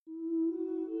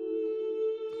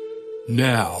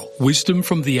Now, wisdom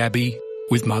from the Abbey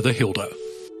with Mother Hilda.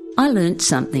 I learnt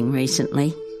something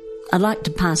recently. I'd like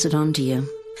to pass it on to you.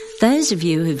 Those of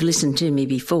you who've listened to me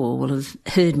before will have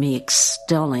heard me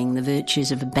extolling the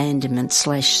virtues of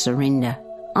abandonment/surrender.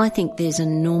 I think there's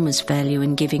enormous value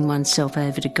in giving oneself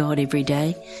over to God every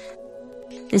day.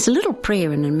 There's a little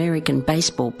prayer an American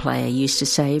baseball player used to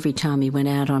say every time he went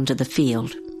out onto the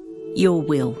field. Your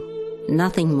will,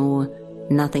 nothing more,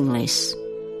 nothing less.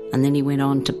 And then he went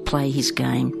on to play his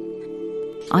game.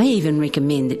 I even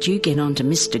recommend that you get onto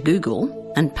Mr.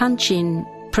 Google and punch in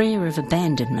Prayer of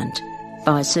Abandonment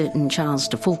by a certain Charles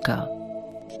de Foucault.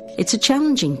 It's a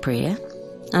challenging prayer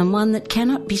and one that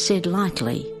cannot be said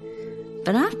lightly.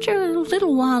 But after a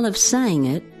little while of saying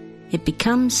it, it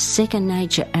becomes second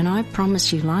nature, and I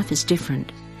promise you life is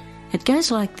different. It goes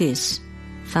like this: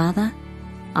 Father,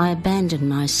 I abandon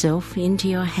myself into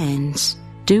your hands.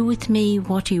 Do with me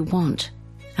what you want,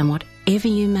 and whatever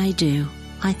you may do,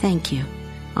 I thank you.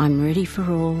 I'm ready for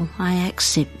all, I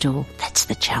accept all. That's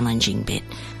the challenging bit.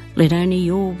 Let only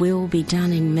your will be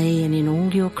done in me and in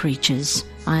all your creatures.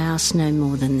 I ask no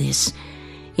more than this.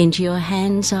 Into your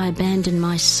hands I abandon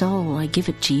my soul. I give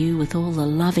it to you with all the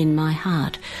love in my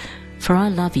heart. For I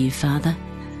love you, Father,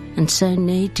 and so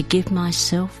need to give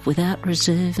myself without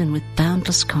reserve and with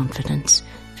boundless confidence.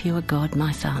 For you are God,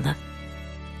 my Father.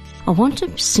 I want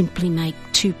to simply make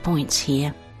 2 points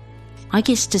here. I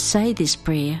guess to say this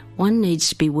prayer, one needs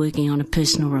to be working on a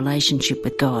personal relationship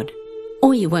with God.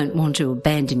 Or you won't want to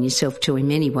abandon yourself to him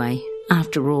anyway.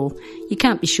 After all, you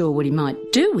can't be sure what he might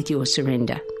do with your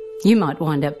surrender. You might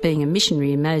wind up being a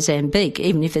missionary in Mozambique,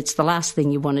 even if it's the last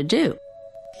thing you want to do.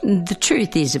 The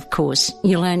truth is, of course,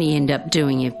 you'll only end up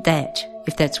doing that,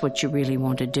 if that's what you really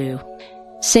want to do.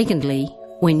 Secondly,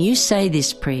 when you say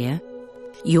this prayer,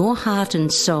 your heart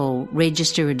and soul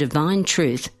register a divine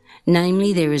truth.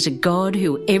 Namely, there is a God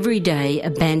who every day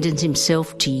abandons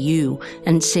himself to you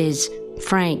and says,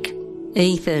 Frank,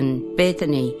 Ethan,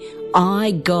 Bethany,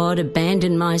 I, God,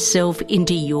 abandon myself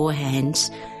into your hands.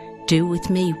 Do with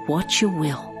me what you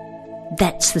will.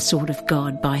 That's the sort of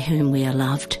God by whom we are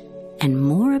loved. And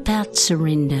more about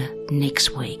surrender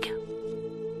next week.